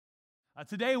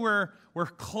Today we're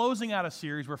closing out a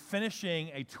series. We're finishing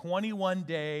a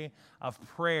 21-day of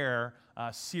prayer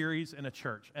series in our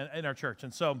church.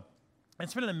 And so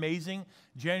it's been an amazing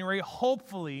January.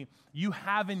 Hopefully you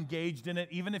have engaged in it.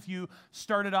 Even if you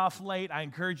started off late, I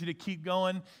encourage you to keep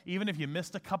going. Even if you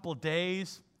missed a couple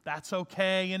days, that's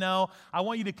okay, you know. I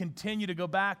want you to continue to go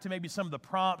back to maybe some of the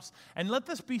prompts and let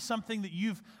this be something that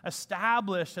you've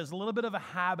established as a little bit of a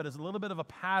habit, as a little bit of a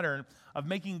pattern of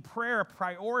making prayer a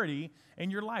priority in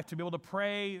your life, to be able to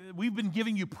pray. We've been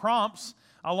giving you prompts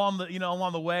along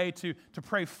the way to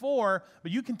pray for,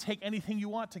 but you can take anything you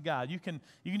want to God. You can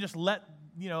just let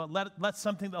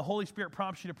something the Holy Spirit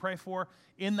prompts you to pray for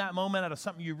in that moment out of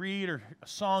something you read or a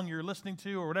song you're listening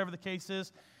to or whatever the case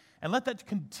is, and let that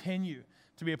continue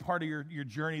to be a part of your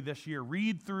journey this year.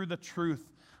 Read through the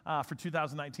truth for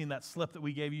 2019, that slip that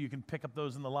we gave you. You can pick up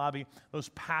those in the lobby, those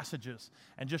passages,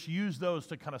 and just use those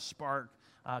to kind of spark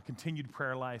continued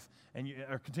prayer life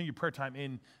or continued prayer time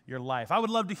in your life. I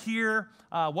would love to hear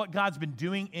what God's been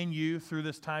doing in you through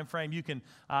this time frame. You can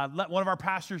let one of our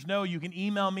pastors know. You can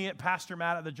email me at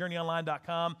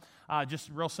pastormatt@thejourneyonline.com. Just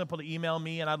real simple to email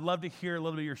me, and I'd love to hear a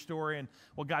little bit of your story and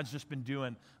what God's just been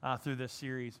doing through this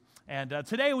series. And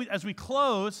today, as we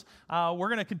close, we're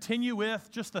going to continue with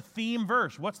just the theme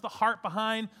verse. What's the heart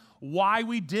behind why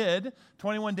we did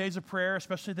 21 days of prayer,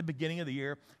 especially at the beginning of the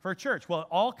year for our church? Well, it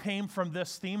all came from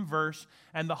this theme verse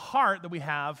and the heart that we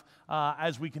have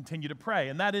as we continue to pray.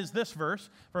 And that is this verse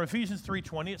from Ephesians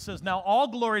 3:20. It says, "Now all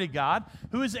glory to God,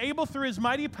 who is able through his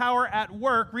mighty power at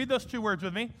work," read those two words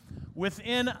with me,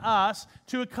 "within us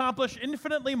to accomplish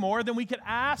infinitely more than we could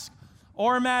ask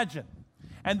or imagine."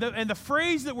 And the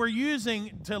phrase that we're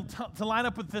using to line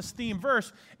up with this theme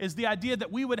verse is the idea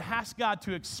that we would ask God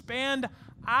to expand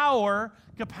our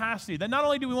capacity. That not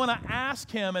only do we want to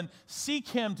ask him and seek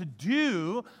him to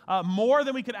do more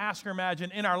than we could ask or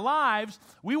imagine in our lives,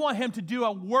 we want him to do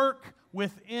a work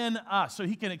within us so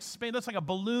he can expand. That's like a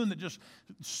balloon that just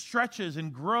stretches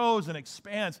and grows and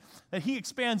expands. That he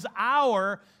expands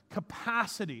our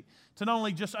capacity to not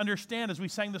only just understand, as we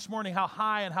sang this morning, how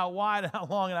high and how wide and how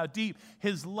long and how deep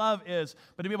his love is,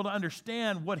 but to be able to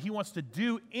understand what he wants to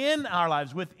do in our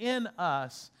lives, within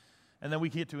us, and then we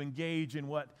get to engage in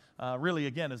what really,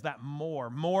 again, is that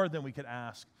more than we could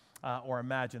ask or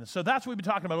imagine. So that's what we've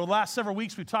been talking about. Over the last several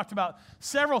weeks, we've talked about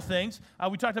several things.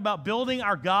 We talked about building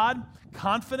our God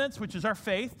confidence, which is our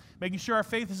faith, making sure our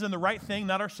faith is in the right thing,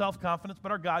 not our self-confidence, but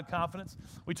our God confidence.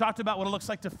 We talked about what it looks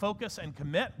like to focus and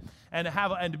commit and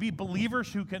to be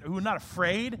believers who are not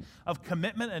afraid of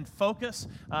commitment and focus,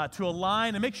 to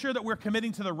align and make sure that we're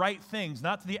committing to the right things,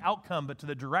 not to the outcome, but to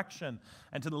the direction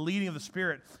and to the leading of the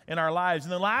Spirit in our lives.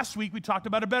 And then last week, we talked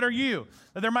about a better you,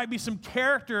 that there might be some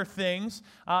character things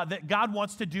that God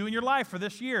wants to do in your life for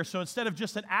this year. So instead of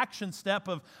just an action step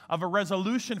of a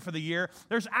resolution for the year,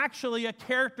 there's actually a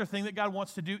character thing that God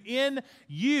wants to do in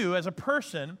you as a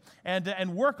person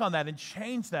and work on that and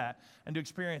change that and to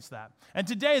experience that. And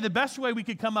today, the best way we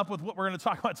could come up with what we're going to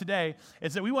talk about today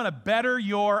is that we want to better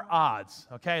your odds,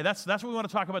 okay? That's what we want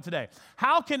to talk about today.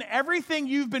 How can everything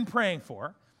you've been praying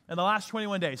for in the last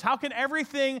 21 days, how can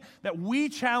everything that we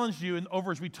challenged you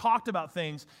over as we talked about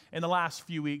things in the last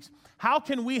few weeks, how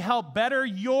can we help better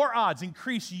your odds,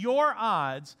 increase your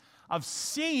odds of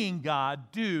seeing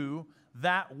God do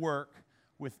that work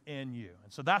within you?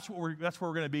 And so that's what we're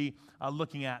going to be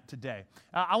looking at today.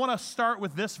 I want to start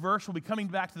with this verse. We'll be coming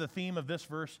back to the theme of this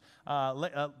verse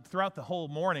throughout the whole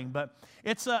morning, but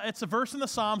it's a verse in the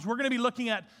Psalms. We're going to be looking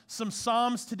at some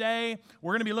Psalms today.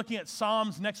 We're going to be looking at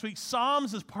Psalms next week.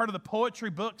 Psalms is part of the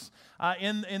poetry books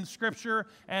in Scripture,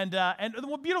 and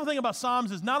the beautiful thing about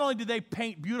Psalms is not only do they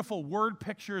paint beautiful word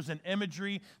pictures and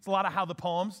imagery. It's a lot of how the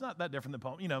poems, not that different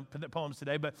than poems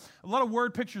today, but a lot of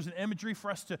word pictures and imagery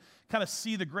for us to kind of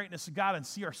see the greatness of God and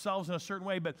see ourselves in a certain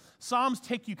way. But Psalms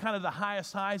take you kind of the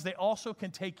highest highs. They also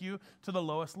can take you to the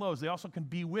lowest lows. They also can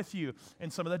be with you in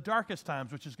some of the darkest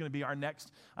times, which is going to be our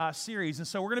next series. And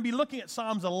so we're going to be looking at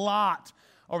Psalms a lot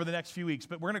over the next few weeks.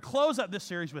 But we're going to close out this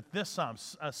series with this Psalm,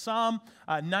 Psalm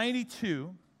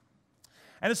 92.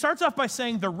 And it starts off by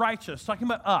saying the righteous, talking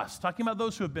about us, talking about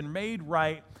those who have been made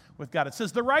right with God. It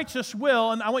says the righteous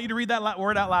will, and I want you to read that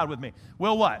word out loud with me,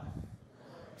 will what?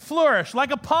 Flourish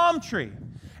like a palm tree,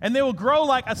 and they will grow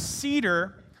like a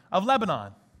cedar of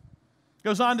Lebanon.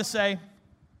 Goes on to say,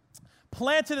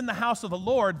 planted in the house of the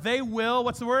Lord, they will,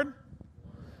 what's the word?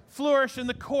 Flourish in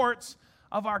the courts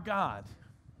of our God.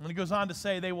 And he goes on to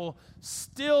say, they will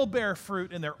still bear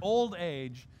fruit in their old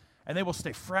age, and they will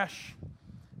stay fresh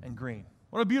and green.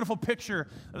 What a beautiful picture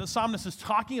the psalmist is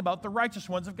talking about the righteous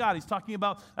ones of God. He's talking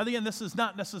about, again, this is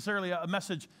not necessarily a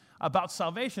message about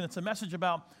salvation. It's a message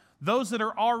about those that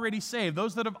are already saved,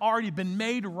 those that have already been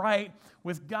made right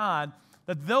with God,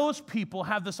 that those people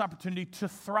have this opportunity to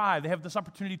thrive. They have this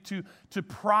opportunity to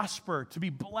prosper, to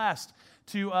be blessed,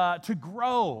 to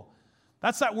grow.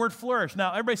 That's that word flourish.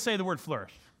 Now, everybody say the word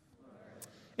flourish.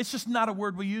 It's just not a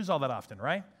word we use all that often,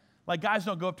 right? Like, guys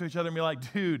don't go up to each other and be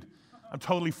like, dude, I'm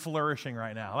totally flourishing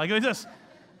right now. Like,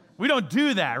 we don't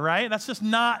do that, right? That's just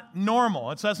not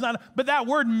normal. But that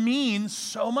word means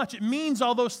so much. It means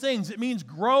all those things. It means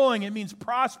growing. It means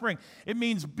prospering. It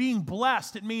means being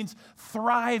blessed. It means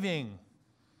thriving.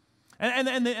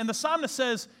 And the psalmist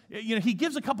says, he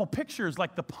gives a couple pictures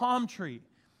like the palm tree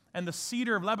and the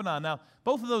cedar of Lebanon. Now,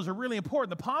 both of those are really important.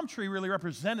 The palm tree really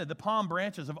represented, the palm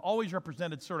branches have always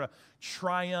represented sort of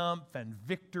triumph and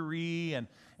victory, and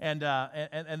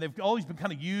they've always been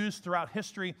kind of used throughout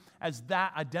history as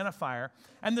that identifier.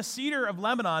 And the cedar of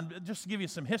Lebanon, just to give you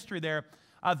some history there,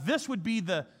 this would be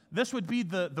the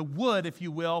wood, if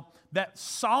you will, that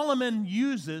Solomon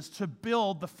uses to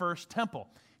build the first temple.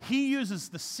 He uses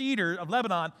the cedar of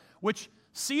Lebanon, which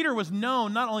cedar was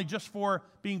known not only just for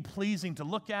being pleasing to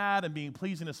look at and being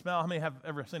pleasing to smell. How many have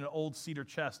ever seen an old cedar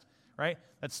chest, right?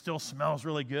 That still smells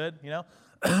really good,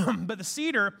 But the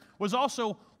cedar was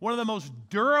also one of the most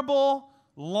durable,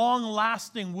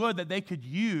 long-lasting wood that they could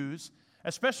use,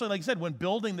 especially, like I said, when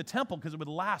building the temple, because it would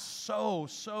last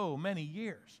so many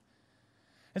years.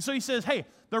 And so he says, hey,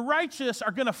 the righteous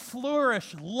are going to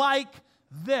flourish like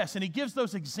this. And he gives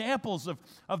those examples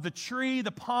of the tree,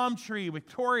 the palm tree,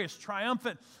 victorious,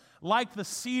 triumphant, like the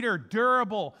cedar,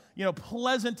 durable,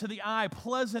 pleasant to the eye,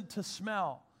 pleasant to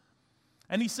smell.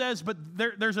 And he says, but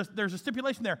there's a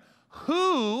stipulation there.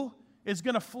 Who is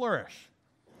going to flourish?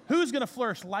 Who's going to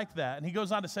flourish like that? And he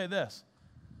goes on to say this: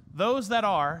 those that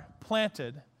are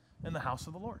planted in the house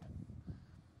of the Lord.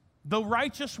 The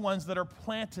righteous ones that are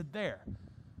planted there,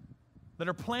 that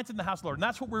are planted in the house of the Lord. And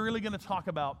that's what we're really going to talk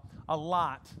about a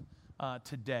lot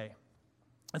today.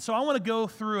 And so I want to go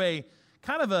through a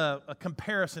kind of a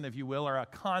comparison, if you will, or a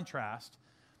contrast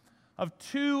of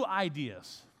two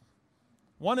ideas.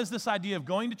 One is this idea of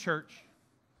going to church,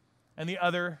 and the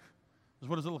other is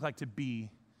what does it look like to be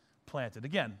planted.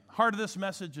 Again, heart of this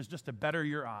message is just to better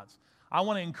your odds. I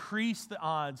want to increase the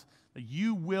odds that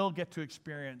you will get to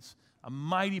experience a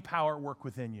mighty power at work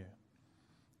within you,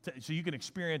 so you can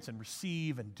experience and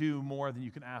receive and do more than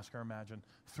you can ask or imagine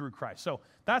through Christ. So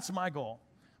that's my goal.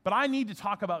 But I need to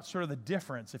talk about sort of the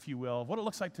difference, if you will, of what it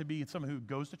looks like to be someone who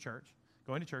goes to church,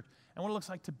 going to church, and what it looks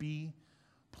like to be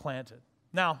planted.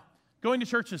 Now, going to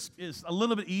church is a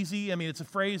little bit easy. I mean, it's a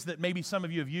phrase that maybe some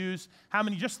of you have used. How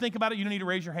many, just think about it. You don't need to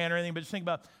raise your hand or anything, but just think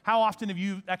about how often have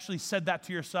you actually said that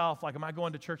to yourself? Like, am I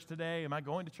going to church today? Am I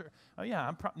going to church? Oh, yeah,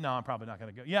 I'm probably not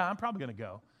going to go. Yeah, I'm probably going to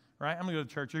go, right? I'm going to go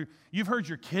to church. You've heard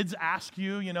your kids ask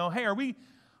you, hey, are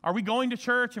we going to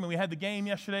church? I mean, we had the game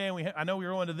yesterday, and I know we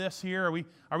were going to this here.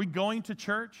 Are we going to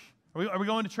church? Are we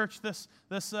going to church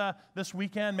this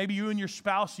weekend? Maybe you and your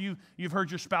spouse, you've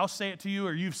heard your spouse say it to you,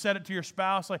 or you've said it to your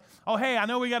spouse, like, oh, hey, I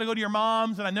know we got to go to your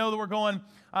mom's, and I know that we're going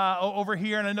over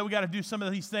here, and I know we got to do some of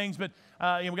these things, but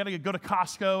we got to go to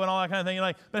Costco and all that kind of thing. You're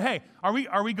like, but hey, are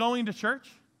we going to church?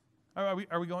 Are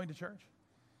we going to church?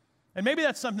 And maybe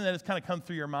that's something that has kind of come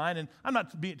through your mind, and I'm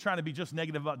not trying to be just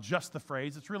negative about just the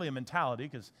phrase. It's really a mentality,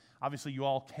 because obviously you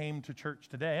all came to church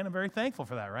today, and I'm very thankful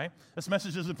for that, right? This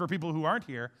message isn't for people who aren't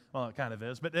here. Well, it kind of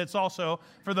is, but it's also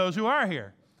for those who are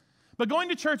here. But going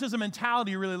to church as a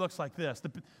mentality really looks like this.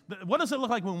 What does it look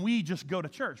like when we just go to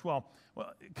church? Well,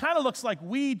 it kind of looks like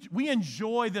we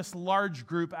enjoy this large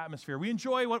group atmosphere. We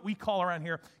enjoy what we call around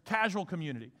here casual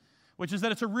community, which is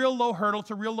that it's a real low hurdle, it's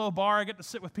a real low bar. I get to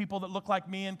sit with people that look like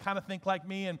me and kind of think like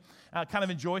me and kind of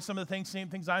enjoy some of the same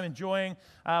things I'm enjoying.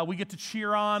 We get to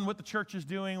cheer on what the church is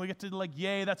doing. We get to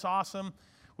yay, that's awesome.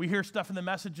 We hear stuff in the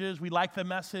messages. We like the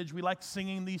message. We like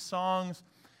singing these songs.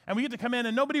 And we get to come in,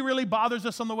 and nobody really bothers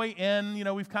us on the way in.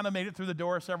 We've kind of made it through the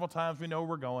door several times. We know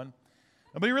where we're going.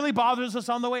 Nobody really bothers us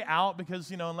on the way out because,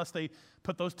 unless they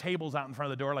put those tables out in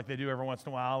front of the door like they do every once in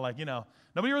a while,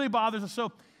 nobody really bothers us.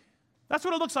 So that's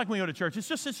what it looks like when we go to church. It's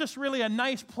just really a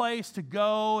nice place to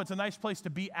go. It's a nice place to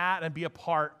be at and be a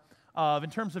part of in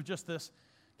terms of just this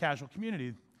casual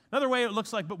community. Another way it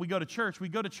looks like, but we go to church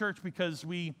because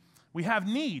we have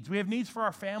needs. We have needs for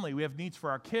our family. We have needs for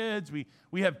our kids.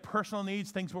 We have personal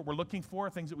needs, things what we're looking for,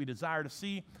 things that we desire to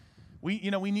see. We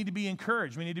need to be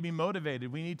encouraged. We need to be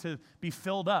motivated. We need to be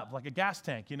filled up like a gas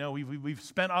tank. We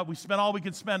spent all we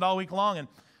could spend all week long, and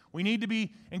we need to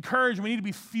be encouraged. We need to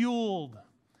be fueled.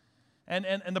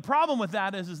 And the problem with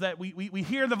that is that we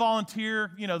hear the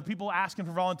volunteer, the people asking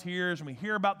for volunteers, and we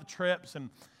hear about the trips, and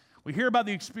we hear about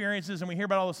the experiences, and we hear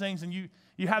about all those things, and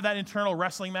you you have that internal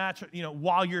wrestling match,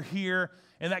 while you're here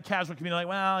in that casual community, like,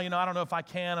 well, I don't know if I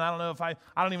can, and I don't know if I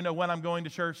don't even know when I'm going to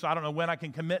church, so I don't know when I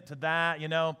can commit to that,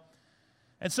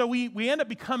 And so we end up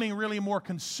becoming really more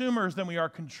consumers than we are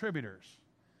contributors.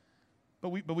 But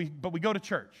we go to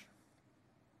church.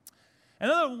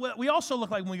 And what we also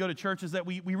look like when we go to church is that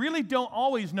we really don't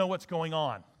always know what's going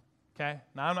on. Okay?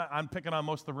 Now I'm picking on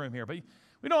most of the room here, but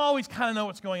we don't always kind of know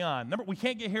what's going on. We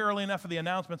can't get here early enough for the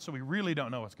announcements, so we really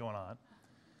don't know what's going on.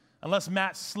 Unless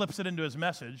Matt slips it into his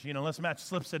message, unless Matt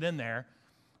slips it in there.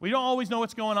 We don't always know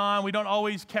what's going on. We don't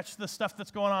always catch the stuff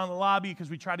that's going on in the lobby because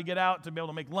we try to get out to be able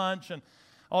to make lunch and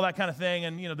all that kind of thing,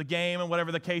 and the game and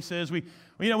whatever the case is. We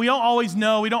don't always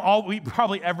know. We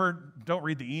probably ever don't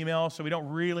read the email, so we don't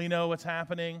really know what's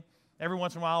happening. Every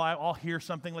once in a while, I'll hear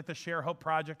something like the Share Hope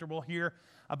Project, or we'll hear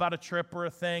about a trip or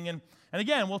a thing, and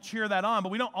again, we'll cheer that on,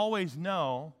 but we don't always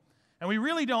know, and we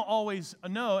really don't always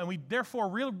know, and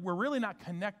we're really not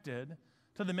connected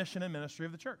to the mission and ministry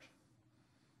of the church.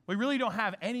 We really don't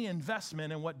have any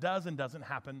investment in what does and doesn't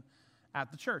happen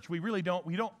at the church. We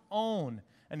don't own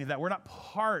any of that. We're not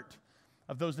part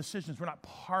of those decisions. We're not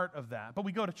part of that, but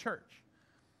we go to church.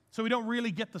 So we don't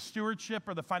really get the stewardship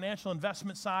or the financial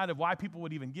investment side of why people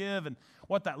would even give and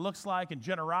what that looks like, and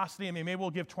generosity. I mean, maybe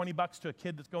we'll give $20 to a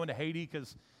kid that's going to Haiti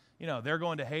because, they're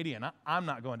going to Haiti and I'm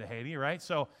not going to Haiti, right?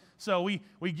 So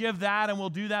we give that and we'll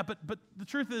do that, but the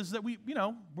truth is that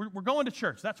we're going to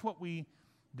church. That's what we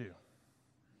do.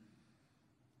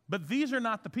 But these are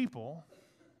not the people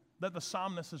that the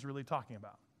psalmist is really talking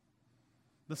about.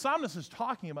 The psalmist is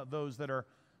talking about those that are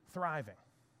thriving,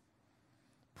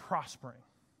 prospering,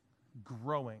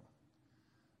 growing,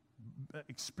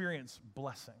 experience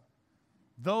blessing.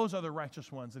 Those are the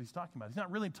righteous ones that he's talking about. He's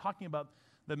not really talking about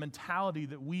the mentality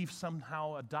that we've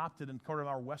somehow adopted in part of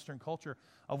our Western culture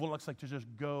of what it looks like to just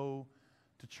go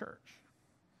to church.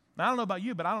 Now, I don't know about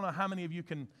you, but I don't know how many of you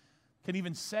can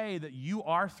even say that you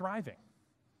are thriving.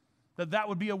 That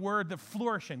would be a word, that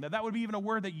flourishing, that would be even a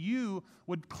word that you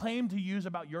would claim to use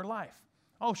about your life.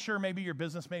 Oh, sure, maybe your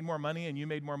business made more money and you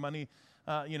made more money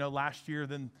last year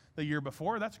than the year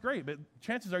before. That's great, but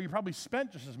chances are you probably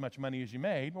spent just as much money as you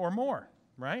made or more,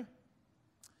 right?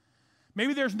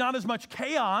 Maybe there's not as much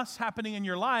chaos happening in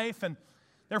your life, and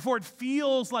therefore it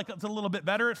feels like it's a little bit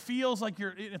better. It feels like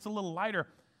it's a little lighter,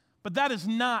 but that is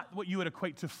not what you would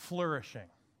equate to flourishing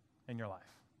in your life.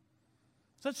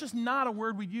 So that's just not a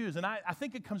word we'd use. And I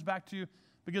think it comes back to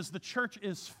because the church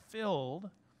is filled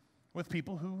with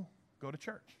people who go to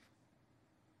church.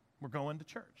 We're going to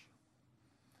church.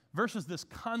 Versus this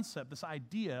concept, this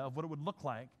idea of what it would look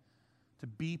like to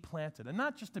be planted. And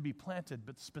not just to be planted,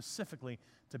 but specifically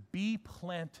to be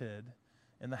planted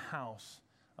in the house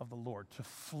of the Lord, to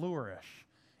flourish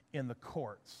in the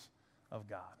courts of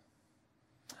God.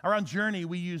 Around Journey,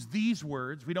 we use these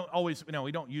words. We don't always,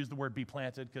 we don't use the word be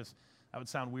planted because that would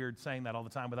sound weird saying that all the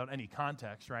time without any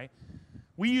context, right?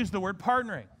 We use the word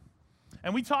partnering.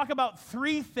 And we talk about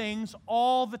three things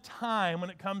all the time when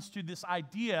it comes to this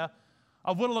idea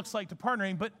of what it looks like to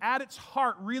partnering, but at its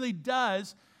heart really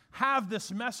does have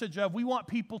this message of we want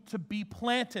people to be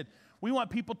planted. We want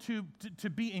people to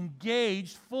be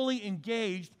engaged, fully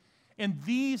engaged in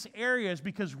these areas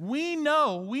because we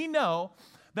know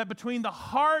that between the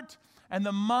heart and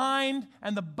the mind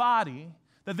and the body,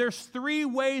 that there's three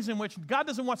ways in which God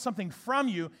doesn't want something from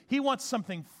you, He wants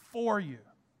something for you.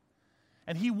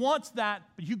 And He wants that,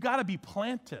 but you've got to be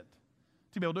planted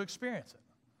to be able to experience it.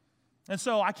 And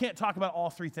so I can't talk about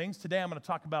all three things. Today I'm going to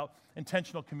talk about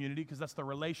intentional community because that's the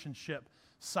relationship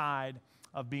side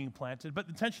of being planted. But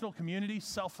intentional community,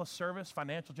 selfless service,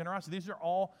 financial generosity, these are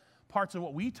all parts of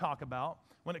what we talk about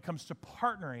when it comes to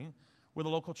partnering with a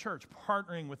local church,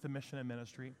 partnering with the mission and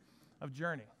ministry of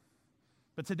Journey.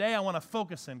 But today I want to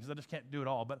focus in, because I just can't do it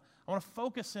all, but I want to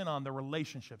focus in on the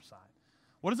relationship side.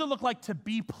 What does it look like to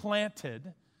be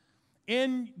planted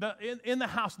in the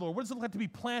house of the Lord? What does it look like to be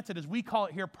planted, as we call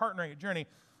it here, partnering at Journey,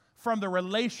 from the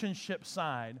relationship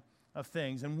side of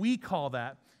things? And we call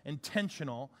that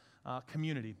intentional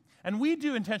community. And we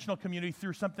do intentional community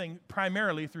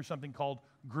primarily through something called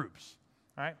groups.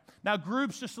 All right? Now,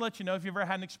 groups, just to let you know, if you've ever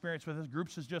had an experience with this,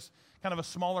 groups is just kind of a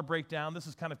smaller breakdown. This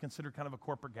is kind of considered kind of a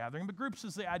corporate gathering. But groups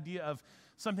is the idea of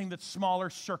something that's smaller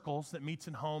circles that meets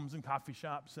in homes and coffee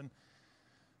shops and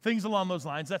things along those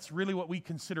lines. That's really what we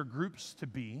consider groups to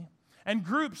be. And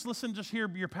groups, listen, just hear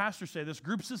your pastor say this,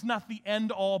 groups is not the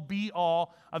end-all,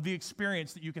 be-all of the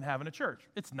experience that you can have in a church.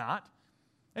 It's not.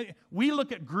 We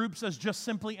look at groups as just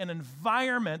simply an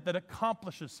environment that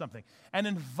accomplishes something. An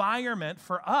environment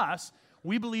for us,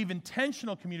 we believe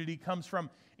intentional community comes from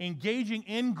engaging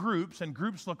in groups, and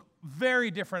groups look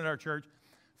very different at our church,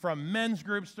 from men's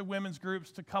groups to women's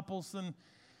groups to couples and,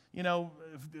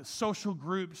 social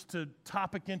groups to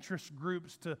topic interest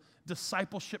groups to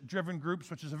discipleship-driven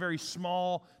groups, which is a very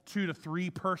small 2 to 3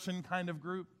 person kind of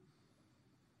group.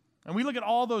 And we look at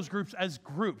all those groups as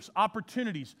groups,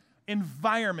 opportunities,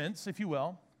 environments, if you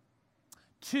will,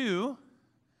 to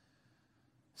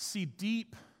see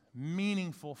deep,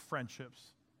 meaningful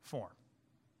friendships form.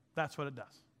 That's what it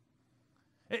does.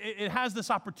 It has this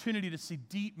opportunity to see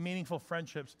deep, meaningful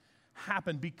friendships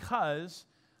happen because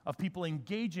of people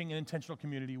engaging in intentional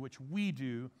community, which we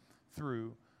do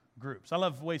through groups. I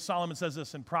love the way Solomon says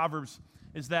this in Proverbs,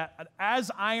 is that as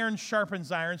iron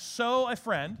sharpens iron, so a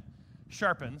friend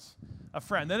sharpens a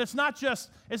friend. And it's not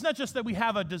just that we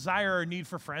have a desire or need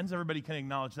for friends. Everybody can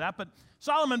acknowledge that. But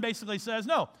Solomon basically says,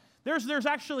 no, there's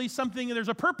actually something, there's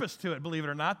a purpose to it, believe it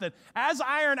or not, that as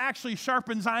iron actually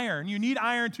sharpens iron, you need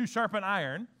iron to sharpen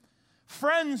iron.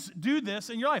 Friends do this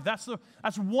in your life. That's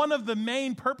one of the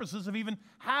main purposes of even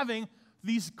having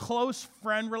these close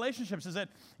friend relationships, is that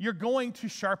you're going to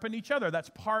sharpen each other. That's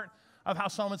part of how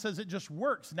Solomon says it just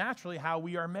works naturally how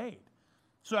we are made.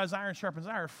 So as iron sharpens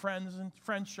iron, friends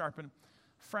sharpen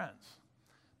friends.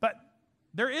 But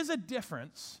there is a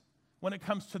difference when it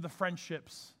comes to the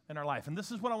friendships in our life. And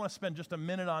this is what I want to spend just a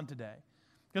minute on today.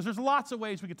 Because there's lots of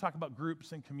ways we could talk about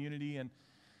groups and community and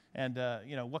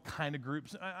what kind of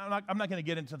groups. I'm not going to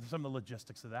get into some of the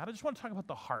logistics of that. I just want to talk about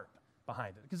the heart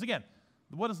behind it. Because again,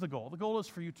 what is the goal? The goal is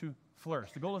for you to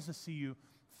flourish. The goal is to see you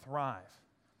thrive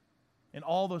in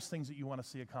all those things that you want to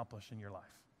see accomplished in your life.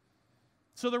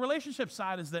 So the relationship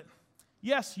side is that,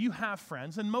 yes, you have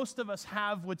friends, and most of us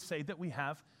would say that we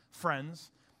have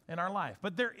friends in our life.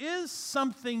 But there is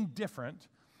something different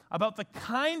about the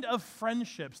kind of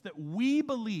friendships that we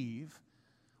believe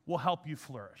will help you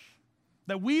flourish,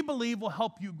 that we believe will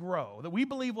help you grow, that we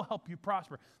believe will help you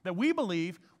prosper, that we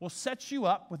believe will set you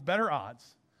up with better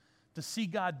odds to see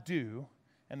God do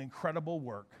an incredible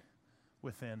work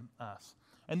within us.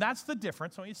 And that's the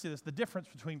difference, I want you to see this, the difference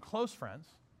between close friends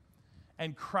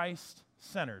and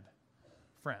Christ-centered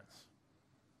friends.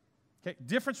 Okay,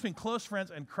 difference between close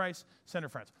friends and Christ-centered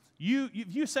friends.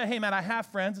 You say, hey, man, I have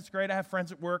friends. It's great. I have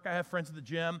friends at work. I have friends at the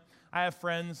gym. I have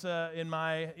friends in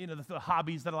my, the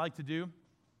hobbies that I like to do.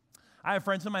 I have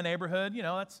friends in my neighborhood.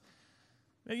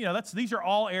 These are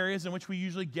all areas in which we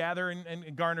usually gather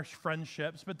and garnish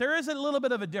friendships. But there is a little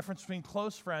bit of a difference between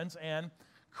close friends and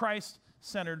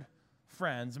Christ-centered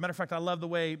friends. As a matter of fact, I love the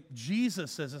way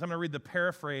Jesus says this. I'm going to read the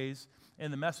paraphrase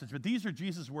in the Message. But these are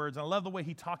Jesus' words, and I love the way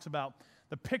he talks about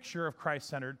the picture of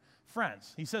Christ-centered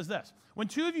friends. He says this: when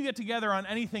two of you get together on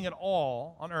anything at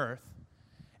all on earth,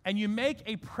 and you make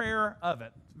a prayer of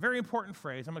it, very important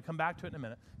phrase, I'm going to come back to it in a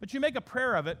minute, but you make a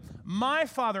prayer of it, my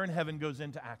Father in heaven goes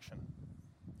into action.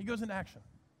 He goes into action.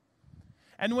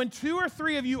 And when 2 or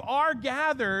 3 of you are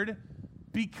gathered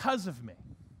because of me,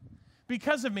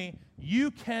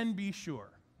 you can be sure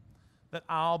that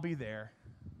I'll be there.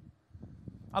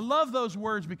 I love those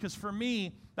words because for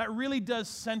me, that really does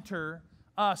center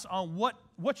us on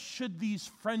what should these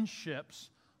friendships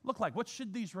look like? What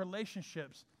should these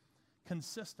relationships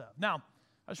consist of? Now,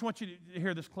 I just want you to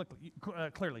hear this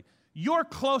clearly. Your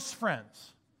close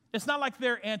friends, it's not like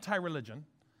they're anti-religion,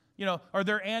 or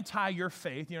they're anti-your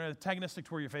faith, antagonistic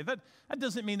toward your faith. That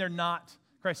doesn't mean they're not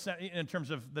Christ-centered in terms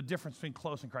of the difference between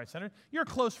close and Christ-centered. Your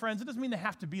close friends, it doesn't mean they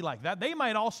have to be like that. They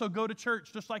might also go to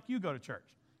church just like you go to church,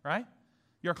 right?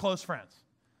 Your close friends.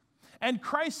 And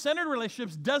Christ-centered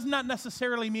relationships does not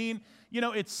necessarily mean,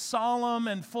 it's solemn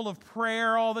and full of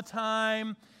prayer all the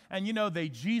time. And, they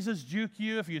Jesus juke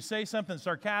you if you say something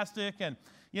sarcastic. And,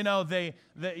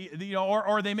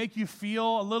 or they make you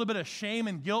feel a little bit of shame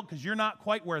and guilt because you're not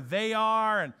quite where they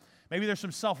are. And maybe there's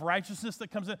some self-righteousness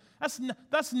that comes in.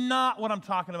 That's not what I'm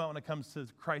talking about when it comes to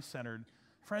Christ-centered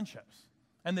friendships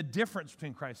and the difference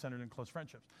between Christ-centered and close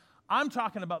friendships. I'm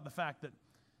talking about the fact that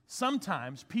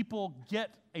sometimes people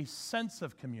get a sense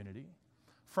of community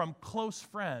from close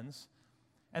friends,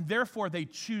 and therefore they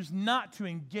choose not to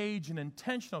engage in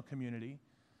intentional community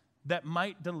that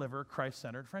might deliver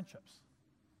Christ-centered friendships.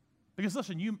 Because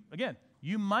listen,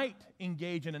 you might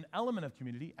engage in an element of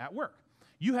community at work.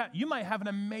 You might have an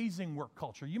amazing work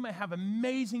culture. You might have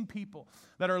amazing people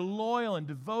that are loyal and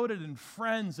devoted and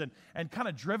friends and kind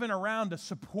of driven around to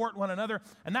support one another,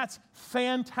 and that's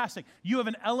fantastic. You have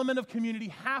an element of community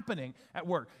happening at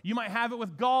work. You might have it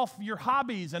with golf, your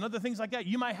hobbies, and other things like that.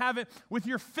 You might have it with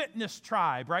your fitness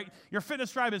tribe, right? Your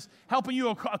fitness tribe is helping you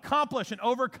accomplish and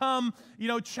overcome,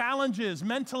 challenges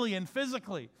mentally and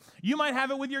physically. You might have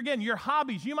it with your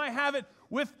hobbies. You might have it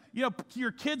with,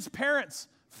 your kids' parents,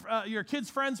 your kids'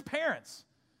 friends' parents.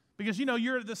 Because,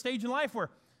 you're at the stage in life where,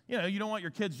 you don't want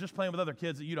your kids just playing with other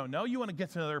kids that you don't know. You want to get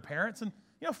to know their parents. And,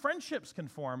 friendships can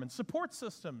form and support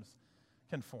systems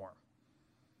can form.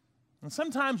 And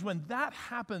sometimes when that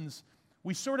happens,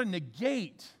 we sort of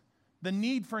negate the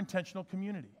need for intentional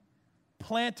community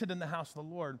planted in the house of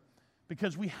the Lord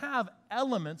because we have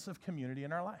elements of community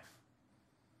in our life.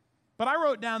 But I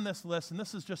wrote down this list, and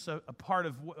this is just a part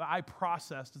of what I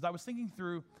processed as I was thinking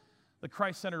through the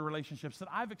Christ-centered relationships that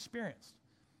I've experienced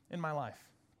in my life,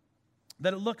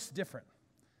 that it looks different.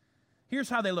 Here's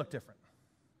how they look different.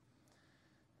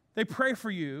 They pray for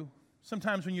you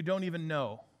sometimes when you don't even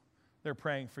know they're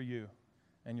praying for you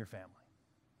and your family.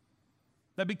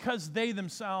 That because they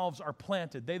themselves are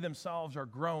planted, they themselves are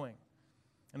growing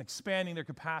and expanding their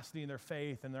capacity and their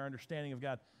faith and their understanding of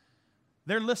God,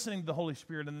 they're listening to the Holy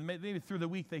Spirit, and maybe through the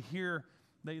week they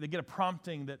get a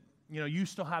prompting that, you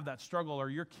still have that struggle or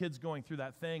your kid's going through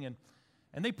that thing, and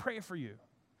they pray for you.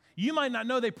 You might not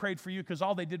know they prayed for you because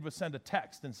all they did was send a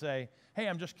text and say, hey,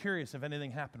 I'm just curious if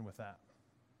anything happened with that.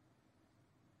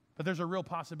 But there's a real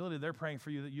possibility they're praying for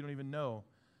you that you don't even know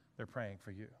they're praying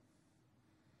for you.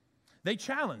 They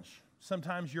challenge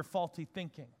sometimes your faulty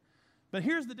thinking. But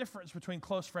here's the difference between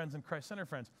close friends and Christ-centered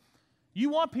friends. You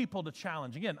want people to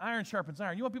challenge. Again, iron sharpens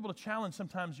iron. You want people to challenge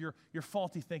sometimes your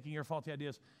faulty thinking, your faulty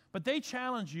ideas. But they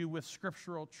challenge you with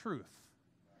scriptural truth,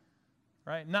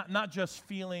 right? Not just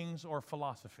feelings or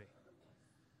philosophy.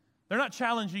 They're not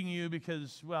challenging you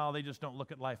because, they just don't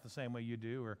look at life the same way you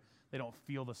do, or they don't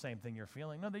feel the same thing you're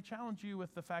feeling. No, they challenge you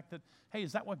with the fact that, hey,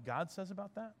 is that what God says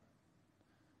about that?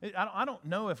 I don't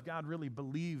know if God really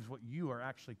believes what you are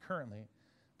actually currently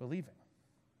believing.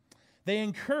 They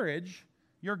encourage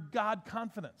your God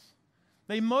confidence.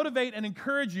 They motivate and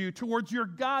encourage you towards your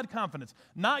God confidence,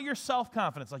 not your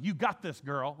self-confidence. Like, you got this,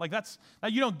 girl. Like,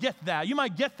 you don't get that. You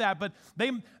might get that, but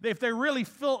if they're really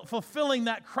fulfilling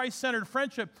that Christ-centered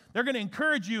friendship, they're going to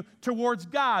encourage you towards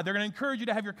God. They're going to encourage you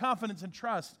to have your confidence and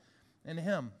trust in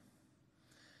Him.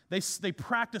 They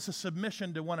practice a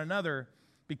submission to one another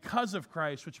because of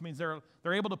Christ, which means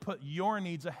they're able to put your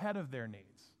needs ahead of their needs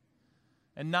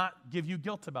and not give you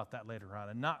guilt about that later on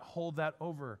and not hold that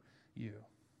over you.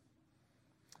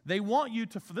 They want you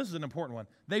to, this is an important one,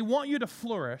 they want you to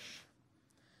flourish,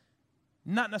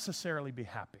 not necessarily be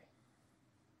happy.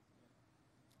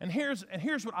 And here's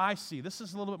what I see. This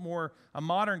is a little bit more a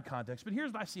modern context, but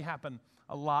here's what I see happen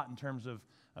a lot in terms of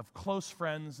close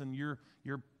friends and your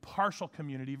partial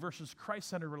community versus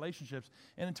Christ-centered relationships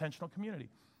and intentional community.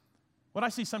 What I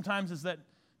see sometimes is that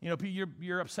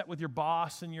you're upset with your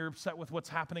boss and you're upset with what's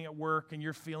happening at work and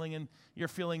you're feeling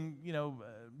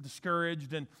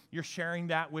discouraged, and you're sharing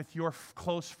that with your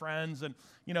close friends, and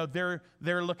they're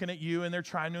looking at you and they're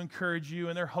trying to encourage you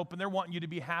and they're wanting you to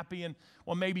be happy, and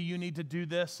maybe you need to do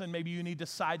this and maybe you need to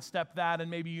sidestep that and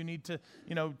maybe you need to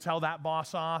tell that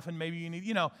boss off, and maybe you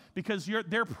need because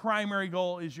their primary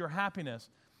goal is your happiness.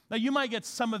 Now, you might get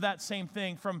some of that same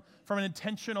thing from an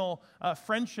intentional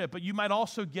friendship, but you might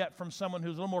also get from someone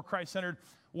who's a little more Christ-centered,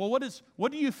 what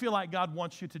do you feel like God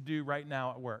wants you to do right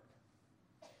now at work?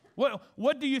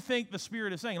 What do you think the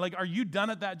Spirit is saying? Like, are you done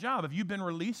at that job? Have you been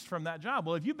released from that job?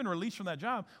 Well, if you've been released from that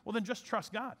job, then just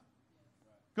trust God.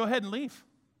 Go ahead and leave.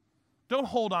 Don't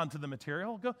hold on to the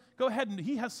material. Go ahead, and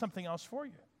He has something else for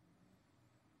you.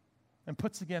 And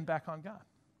puts again back on God.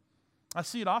 I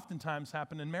see it oftentimes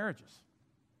happen in marriages.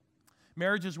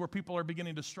 Marriages where people are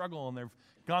beginning to struggle and they've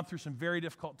gone through some very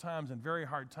difficult times and very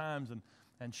hard times,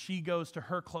 and she goes to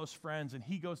her close friends and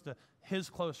he goes to his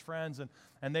close friends,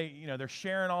 and they're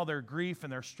sharing all their grief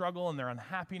and their struggle and their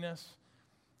unhappiness.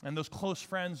 And those close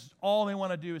friends, all they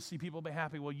want to do is see people be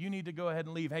happy. Well, you need to go ahead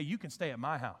and leave. Hey, you can stay at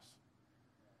my house.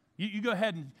 You go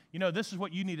ahead and, this is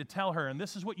what you need to tell her, and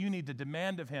this is what you need to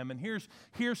demand of him, and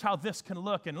here's how this can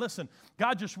look. And listen,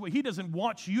 God He doesn't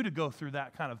want you to go through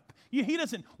that kind of, He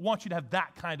doesn't want you to have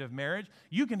that kind of marriage.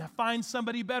 You can find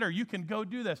somebody better. You can go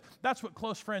do this. That's what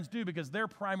close friends do, because their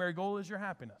primary goal is your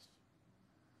happiness.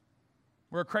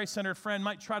 Where a Christ-centered friend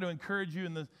might try to encourage you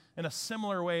in a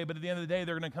similar way, but at the end of the day,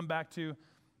 they're going to come back to,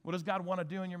 what does God want to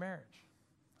do in your marriage?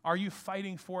 Are you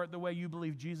fighting for it the way you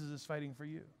believe Jesus is fighting for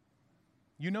you?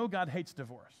 God hates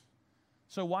divorce.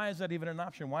 So why is that even an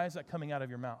option? Why is that coming out of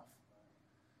your mouth?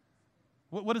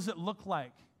 What does it look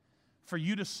like for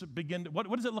you to begin? What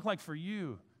does it look like for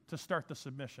you to start the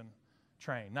submission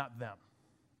train, not them?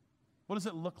 What does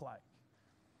it look like?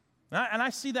 And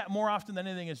I see that more often than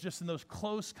anything is just in those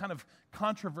close kind of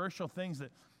controversial things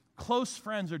that close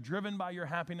friends are driven by your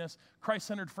happiness.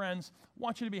 Christ-centered friends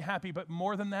want you to be happy, but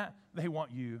more than that, they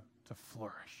want you to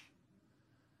flourish.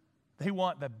 They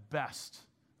want the best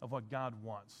of what God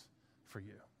wants for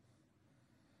you.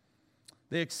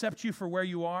 They accept you for where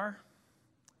you are.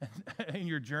 in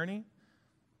your journey,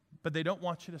 but they don't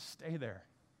want you to stay there.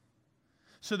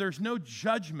 So there's no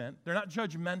judgment. They're not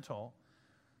judgmental,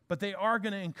 but they are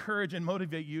going to encourage and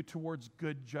motivate you towards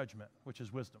good judgment, which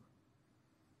is wisdom.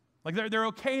 Like they're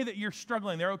okay that you're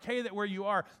struggling. They're okay that where you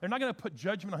are. They're not going to put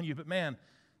judgment on you, but man,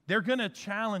 they're going to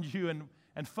challenge you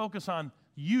and focus on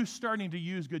you starting to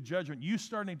use good judgment, you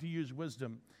starting to use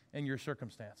wisdom in your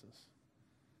circumstances.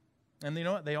 And you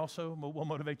know what? They also will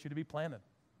motivate you to be planted.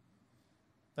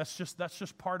 That's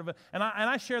just part of it. And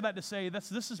I share that to say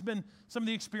this has been some of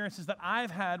the experiences that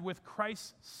I've had with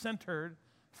Christ-centered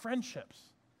friendships.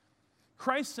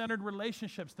 Christ-centered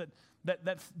relationships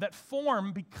that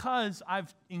form because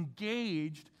I've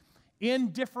engaged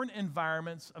in different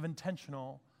environments of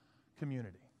intentional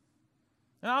community.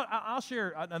 And I'll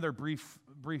share another brief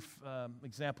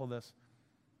example of this.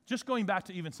 Just going back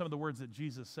to even some of the words that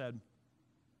Jesus said.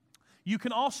 You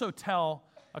can also tell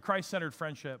a Christ-centered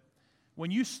friendship when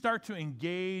you start to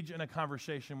engage in a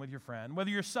conversation with your friend, whether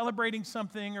you're celebrating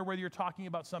something or whether you're talking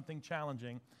about something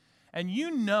challenging, and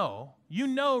you know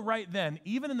right then,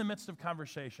 even in the midst of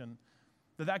conversation,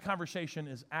 that conversation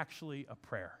is actually a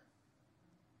prayer.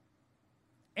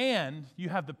 And you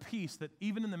have the peace that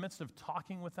even in the midst of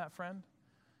talking with that friend,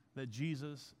 that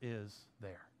Jesus is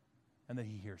there and that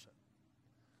he hears it.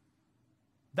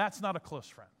 That's not a close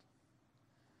friend.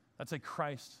 That's a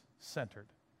Christ-centered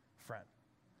friend.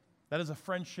 That is a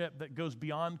friendship that goes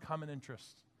beyond common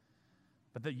interests,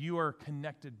 but that you are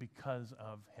connected because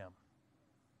of him.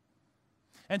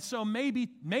 And so maybe,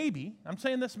 I'm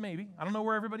saying this maybe, I don't know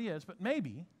where everybody is, but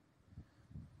maybe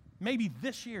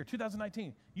this year,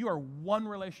 2019, you are one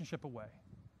relationship away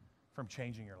from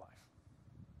changing your life.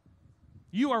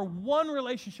 You are one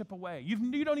relationship away.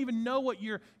 You don't even know what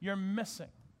you're missing.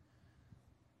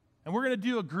 And we're going to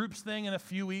do a groups thing in a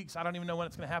few weeks. I don't even know when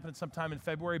it's going to happen, sometime in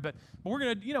February, but we're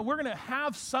going to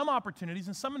have some opportunities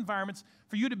in some environments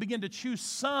for you to begin to choose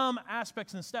some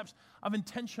aspects and steps of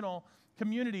intentional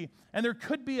community. And there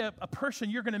could be a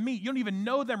person you're going to meet. You don't even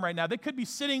know them right now. They could be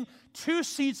sitting 2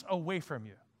 seats away from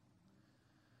you.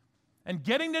 And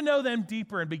getting to know them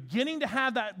deeper and beginning to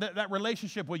have that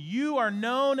relationship where you are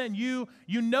known and you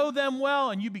know them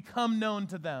well and you become known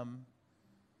to them.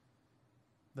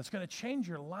 That's going to change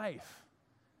your life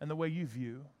and the way you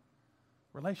view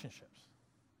relationships.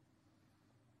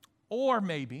 Or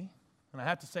maybe, and I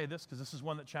have to say this because this is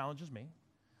one that challenges me,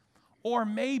 or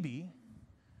maybe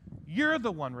you're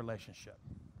the one relationship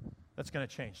that's going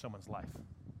to change someone's life.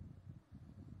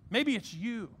 Maybe it's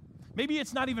you. Maybe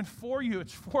it's not even for you,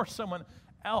 it's for someone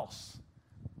else.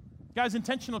 Guys,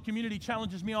 intentional community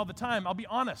challenges me all the time, I'll be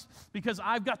honest, because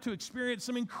I've got to experience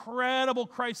some incredible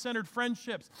Christ-centered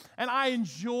friendships, and I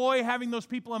enjoy having those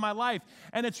people in my life,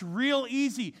 and it's real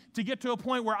easy to get to a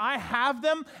point where I have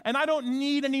them, and I don't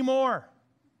need any more,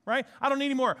 right? I don't need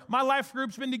any more. My life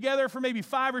group's been together for maybe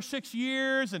 5 or 6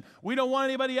 years, and we don't want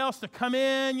anybody else to come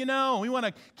in, we want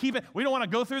to keep it, we don't want to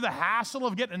go through the hassle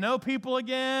of getting to know people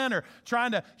again, or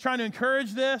trying to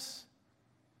encourage this.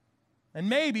 And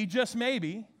maybe, just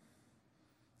maybe,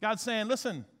 God's saying,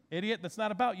 listen, idiot, that's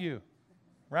not about you,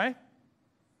 right?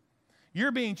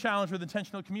 You're being challenged with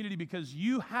intentional community because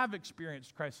you have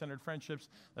experienced Christ-centered friendships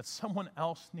that someone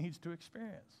else needs to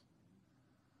experience.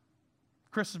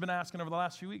 Chris has been asking over the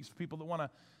last few weeks for people that want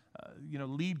to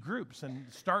lead groups and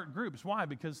start groups. Why?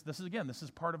 Because this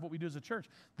is part of what we do as a church.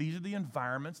 These are the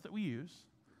environments that we use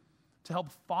to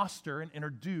help foster and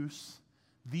introduce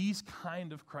these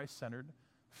kind of Christ-centered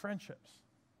friendships.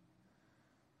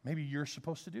 Maybe you're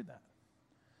supposed to do that.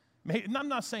 And I'm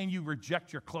not saying you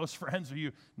reject your close friends or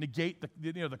you negate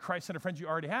the Christ-centered friends you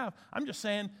already have. I'm just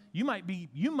saying you might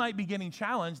be getting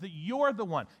challenged that you're the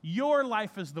one. Your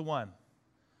life is the one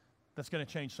that's going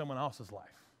to change someone else's life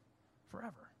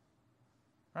forever,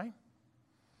 right?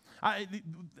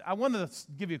 I want to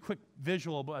give you a quick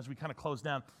visual as we kind of close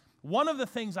down. One of the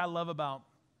things I love about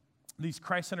these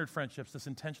Christ-centered friendships, this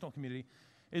intentional community,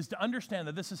 is to understand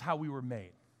that this is how we were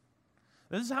made.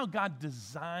 This is how God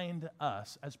designed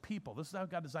us as people. This is how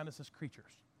God designed us as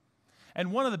creatures.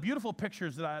 And one of the beautiful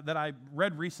pictures that I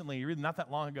read recently, not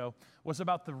that long ago, was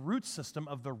about the root system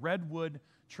of the redwood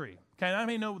tree. Okay, I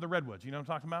may know the redwoods. You know what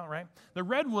I'm talking about, right? The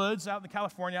redwoods out in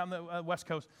California, out on the West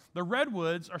Coast, the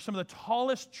redwoods are some of the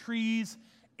tallest trees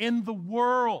in the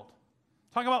world.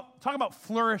 Talk about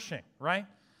flourishing, right?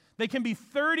 They can be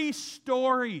 30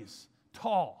 stories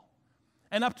tall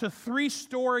and up to 3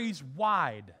 stories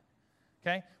wide.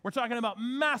 Okay? We're talking about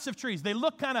massive trees. They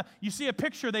look you see a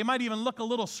picture, they might even look a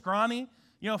little scrawny,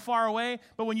 far away,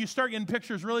 but when you start getting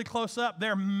pictures really close up,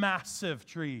 they're massive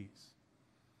trees.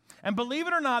 And believe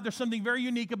it or not, there's something very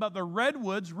unique about the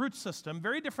redwood's root system,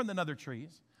 very different than other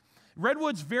trees.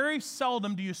 Redwoods, very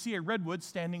seldom do you see a redwood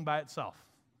standing by itself.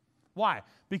 Why?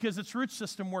 Because its root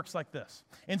system works like this.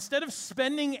 Instead of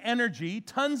spending energy,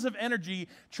 tons of energy,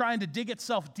 trying to dig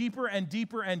itself deeper and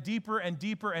deeper and deeper and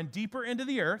deeper and deeper into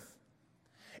the earth,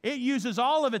 it uses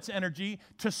all of its energy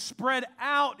to spread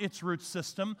out its root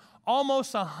system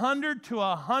almost 100 to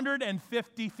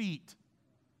 150 feet.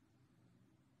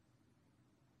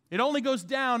 It only goes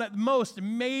down at most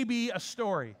maybe a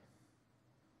story.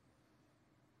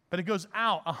 But it goes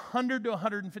out 100 to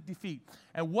 150 feet.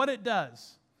 And what it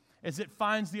does is it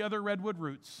finds the other redwood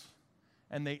roots,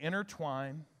 and they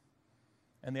intertwine,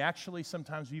 and they actually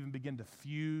sometimes even begin to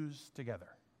fuse together.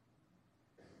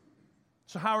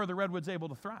 So how are the redwoods able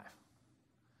to thrive?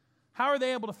 How are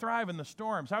they able to thrive in the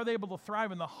storms? How are they able to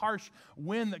thrive in the harsh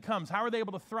wind that comes? How are they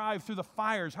able to thrive through the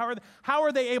fires? How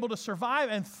are they able to survive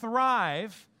and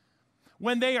thrive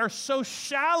when they are so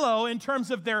shallow in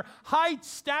terms of their height,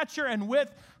 stature, and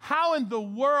width? How in the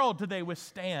world do they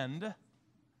withstand?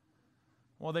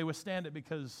 Well, they withstand it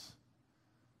because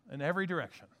in every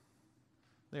direction,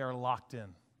 they are locked in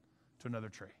to another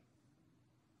tree.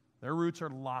 Their roots are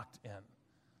locked in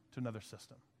to another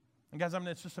system. And guys,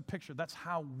 it's just a picture. That's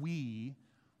how we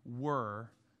were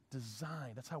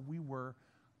designed. That's how we were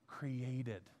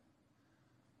created.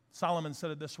 Solomon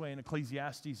said it this way in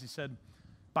Ecclesiastes. He said,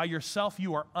 by yourself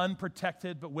you are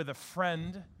unprotected, but with a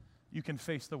friend you can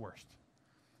face the worst.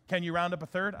 Can you round up a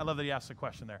third? I love that he asked the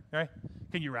question there. Right?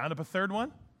 Can you round up a third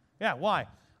one? Yeah, why?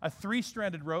 A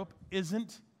 3-stranded rope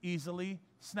isn't easily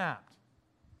snapped.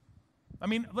 I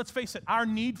mean, let's face it, our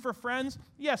need for friends,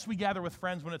 yes, we gather with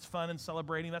friends when it's fun and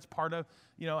celebrating. That's part of,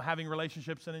 having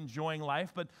relationships and enjoying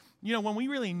life. But, when we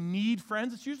really need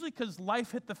friends, it's usually because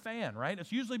life hit the fan, right?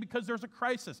 It's usually because there's a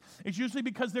crisis. It's usually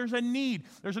because there's a need.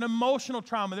 There's an emotional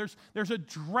trauma. There's a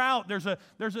drought. There's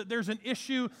an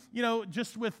issue,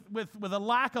 just with a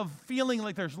lack of feeling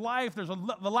like there's life. There's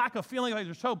the lack of feeling like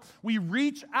there's hope. We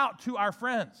reach out to our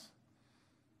friends.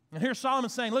 And here's Solomon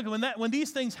saying, look, when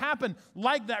these things happen,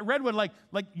 like that redwood,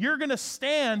 like you're going to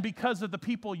stand because of the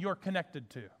people you're connected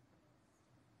to.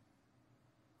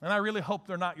 And I really hope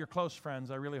they're not your close friends.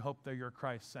 I really hope they're your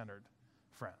Christ-centered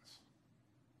friends.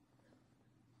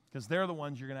 Because they're the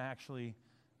ones you're going to actually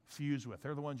fuse with.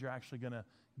 They're the ones you're actually going to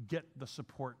get the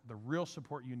support, the real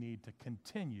support you need to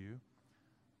continue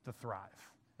to thrive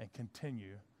and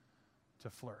continue to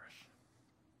flourish.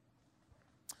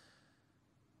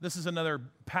 This is another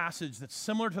passage that's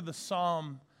similar to the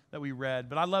psalm that we read,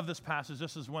 but I love this passage.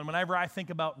 This is whenever I think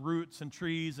about roots and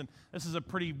trees, and this is a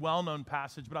pretty well-known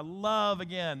passage, but I love,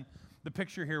 again, the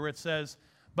picture here where it says,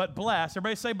 but blessed,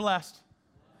 everybody say blessed.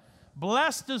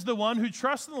 Blessed is the one who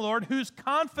trusts in the Lord, whose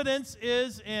confidence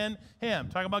is in him.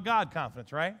 Talking about God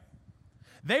confidence, right?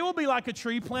 They will be like a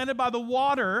tree planted by the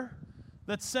water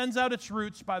that sends out its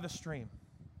roots by the stream.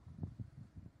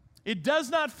 It does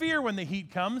not fear when the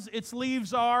heat comes. Its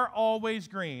leaves are always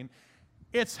green.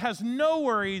 It has no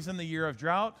worries in the year of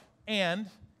drought, and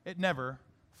it never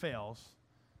fails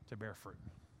to bear fruit.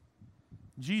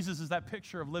 Jesus is that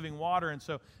picture of living water, and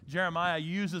so Jeremiah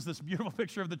uses this beautiful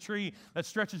picture of the tree that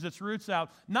stretches its roots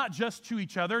out, not just to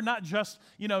each other, not just,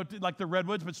 like the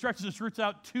redwoods, but stretches its roots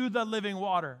out to the living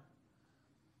water.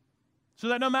 So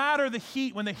that no matter the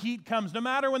heat, when the heat comes, no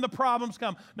matter when the problems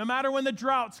come, no matter when the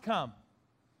droughts come,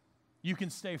 you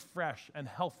can stay fresh and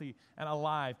healthy and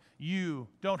alive. You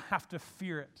don't have to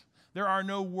fear it. There are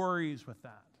no worries with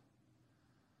that.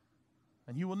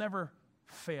 And you will never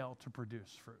fail to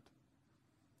produce fruit.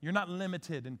 You're not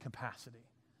limited in capacity.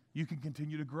 You can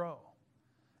continue to grow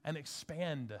and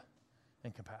expand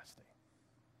in capacity.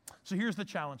 So here's the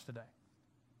challenge today.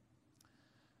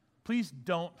 Please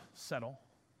don't settle.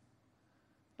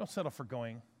 Don't settle for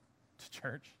going to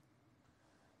church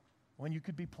when you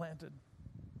could be planted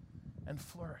and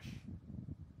flourish.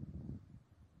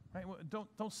 Right?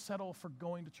 Don't settle for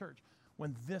going to church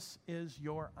when this is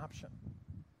your option.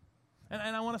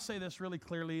 And I want to say this really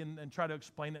clearly and try to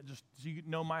explain it just so you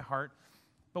know my heart.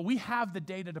 But we have the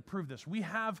data to prove this. We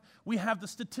have the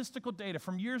statistical data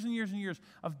from years and years and years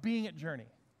of being at Journey.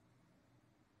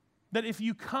 That if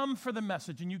you come for the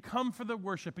message and you come for the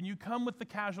worship and you come with the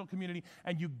casual community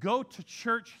and you go to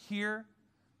church here,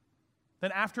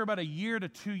 then after about 1 year to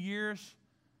 2 years,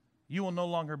 you will no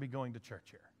longer be going to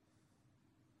church here.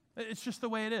 It's just the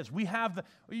way it is.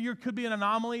 You could be an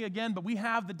anomaly again, but we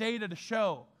have the data to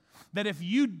show that if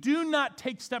you do not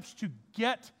take steps to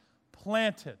get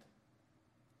planted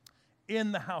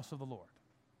in the house of the Lord,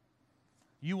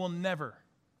 you will never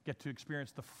get to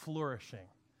experience the flourishing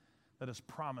that is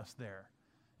promised there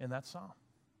in that psalm.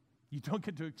 You don't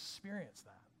get to experience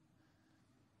that.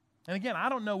 And again, I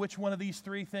don't know which one of these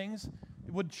 3 things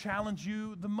would challenge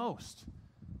you the most?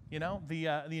 You know, the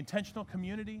intentional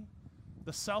community,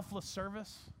 the selfless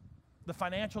service, the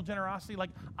financial generosity. Like,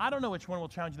 I don't know which one will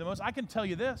challenge you the most. I can tell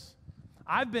you this.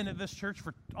 I've been at this church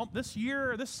for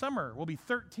this summer will be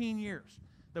 13 years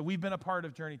that we've been a part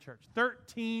of Journey Church.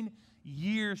 13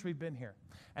 years we've been here.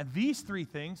 And these three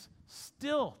things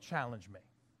still challenge me.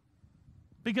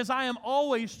 Because I am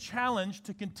always challenged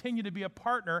to continue to be a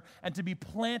partner and to be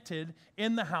planted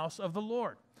in the house of the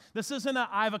Lord. This isn't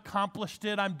I've accomplished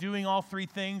it, I'm doing all three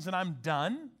things, and I'm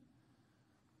done.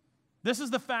 This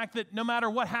is the fact that no matter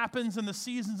what happens in the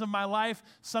seasons of my life,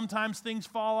 sometimes things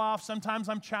fall off, sometimes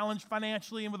I'm challenged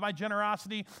financially and with my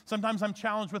generosity, sometimes I'm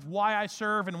challenged with why I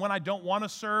serve and when I don't want to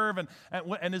serve, and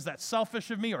is that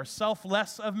selfish of me or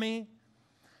selfless of me?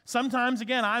 Sometimes,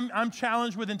 again, I'm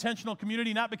challenged with intentional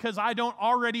community, not because I don't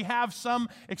already have some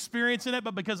experience in it,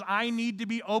 but because I need to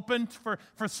be open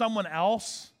for someone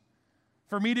else,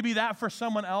 for me to be that for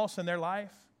someone else in their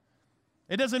life.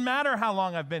 It doesn't matter how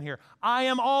long I've been here. I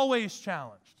am always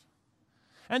challenged.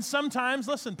 And sometimes,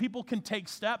 listen, people can take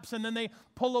steps and then they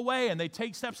pull away and they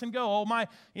take steps and go,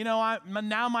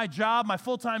 now my job, my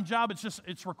full-time job,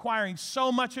 it's requiring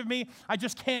so much of me, I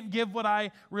just can't give what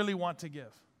I really want to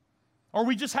give. Or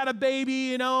we just had a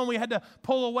baby, and we had to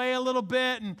pull away a little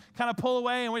bit and kind of pull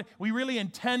away, and we really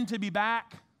intend to be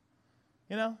back,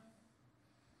 we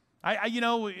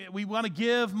want to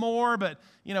give more, but,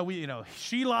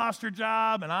 she lost her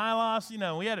job and I lost,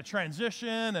 we had a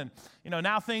transition and,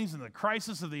 now things in the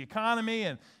crisis of the economy,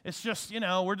 and it's just,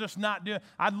 we're just not doing,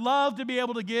 I'd love to be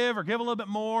able to give or give a little bit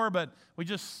more, but we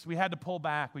had to pull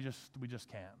back. We just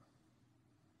can't.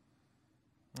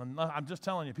 And I'm just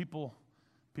telling you, people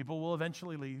will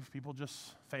eventually leave. People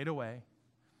just fade away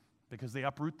because they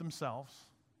uproot themselves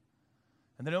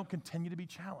and they don't continue to be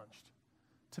challenged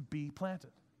to be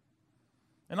planted.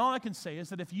 And all I can say is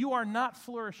that if you are not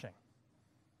flourishing,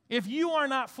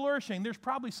 there's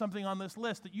probably something on this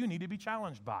list that you need to be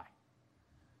challenged by.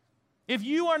 If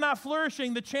you are not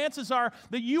flourishing, the chances are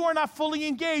that you are not fully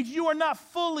engaged. You are not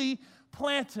fully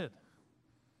planted.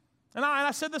 And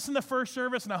I said this in the first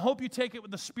service, and I hope you take it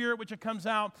with the spirit which it comes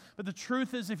out. But the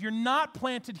truth is, if you're not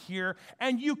planted here,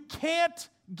 and you can't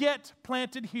get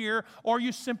planted here, or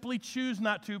you simply choose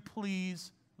not to,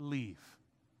 please leave.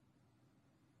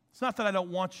 It's not that I don't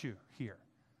want you here.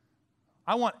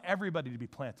 I want everybody to be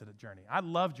planted at Journey. I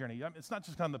love Journey. It's not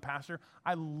just because I'm the pastor.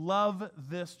 I love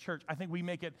this church. I think we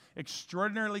make it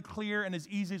extraordinarily clear and as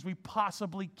easy as we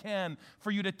possibly can for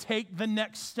you to take the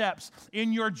next steps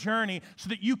in your journey so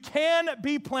that you can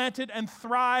be planted and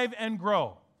thrive and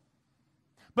grow.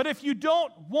 But if you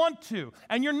don't want to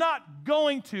and you're not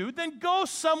going to, then go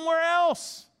somewhere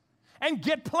else and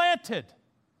get planted.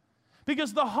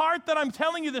 Because the heart that I'm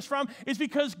telling you this from is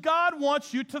because God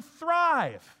wants you to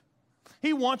thrive.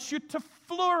 He wants you to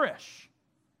flourish.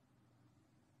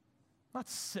 Not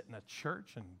sit in a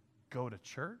church and go to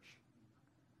church.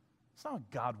 It's not what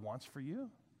God wants for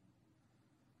you.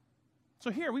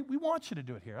 So here, we want you to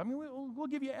do it here. I mean, we'll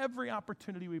give you every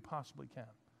opportunity we possibly can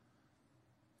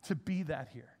to be that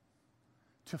here,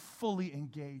 to fully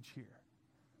engage here,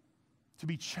 to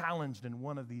be challenged in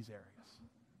one of these areas.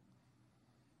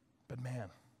 But man,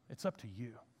 it's up to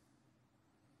you.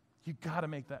 You got to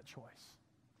make that choice.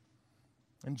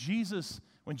 And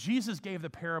when Jesus gave the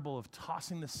parable of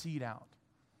tossing that seed out,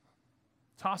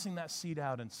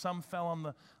 and some fell on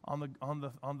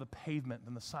the pavement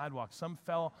and the sidewalk, some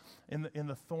fell in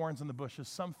the thorns and the bushes,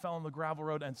 some fell on the gravel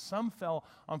road, and some fell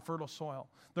on fertile soil.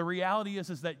 The reality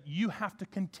is that you have to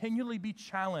continually be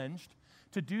challenged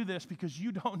to do this because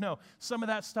you don't know. Some of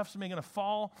that stuff's going to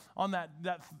fall on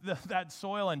that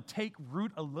soil and take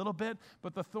root a little bit,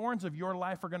 but the thorns of your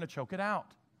life are going to choke it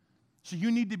out. So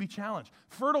you need to be challenged.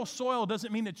 Fertile soil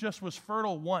doesn't mean it just was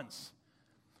fertile once.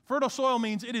 Fertile soil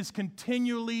means it is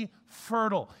continually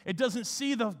fertile. It doesn't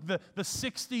see the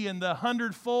 60 and the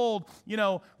 100-fold,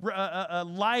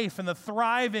 life and the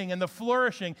thriving and the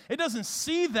flourishing. It doesn't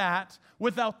see that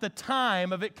without the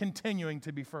time of it continuing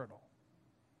to be fertile.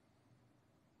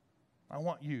 I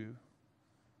want you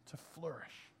to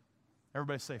flourish.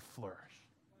 Everybody say flourish.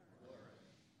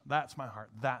 That's my heart.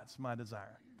 That's my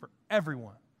desire for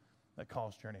everyone that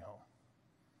calls Journey home.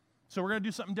 So we're going to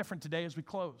do something different today as we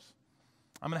close.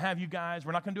 I'm going to have you guys,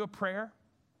 we're not going to do a prayer.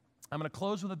 I'm going to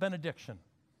close with a benediction.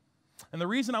 And the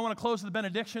reason I want to close with a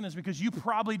benediction is because you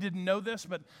probably didn't know this,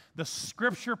 but the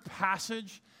scripture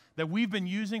passage that we've been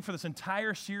using for this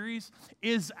entire series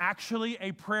is actually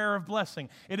a prayer of blessing.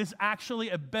 It is actually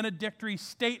a benedictory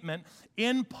statement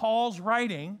in Paul's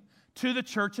writing to the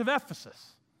church of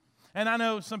Ephesus. And I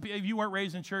know some people, if you weren't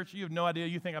raised in church, you have no idea.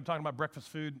 You think I'm talking about breakfast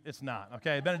food. It's not,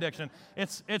 okay? Benediction,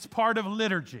 it's part of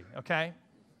liturgy, okay?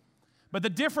 But the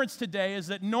difference today is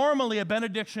that normally a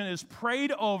benediction is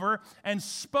prayed over and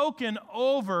spoken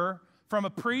over from a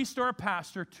priest or a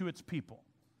pastor to its people.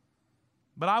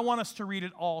 But I want us to read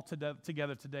it all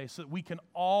together today so that we can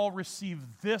all receive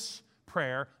this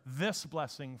prayer, this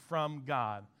blessing from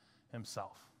God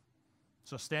himself.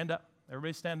 So stand up.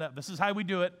 Everybody stand up. This is how we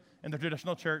do it in the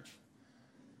traditional church.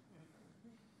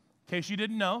 In case you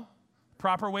didn't know, the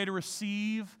proper way to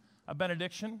receive a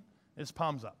benediction is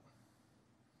palms up.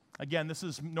 Again, this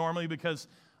is normally because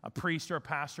a priest or a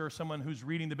pastor or someone who's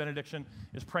reading the benediction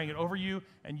is praying it over you,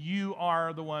 and you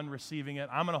are the one receiving it.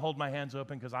 I'm going to hold my hands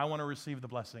open because I want to receive the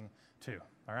blessing too,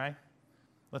 all right?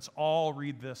 Let's all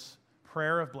read this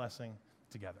prayer of blessing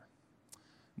together.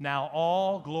 Now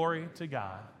all glory to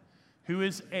God, who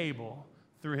is able,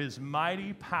 through his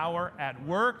mighty power at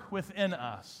work within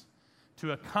us,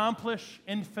 to accomplish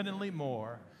infinitely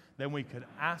more than we could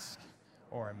ask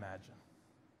or imagine.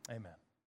 Amen.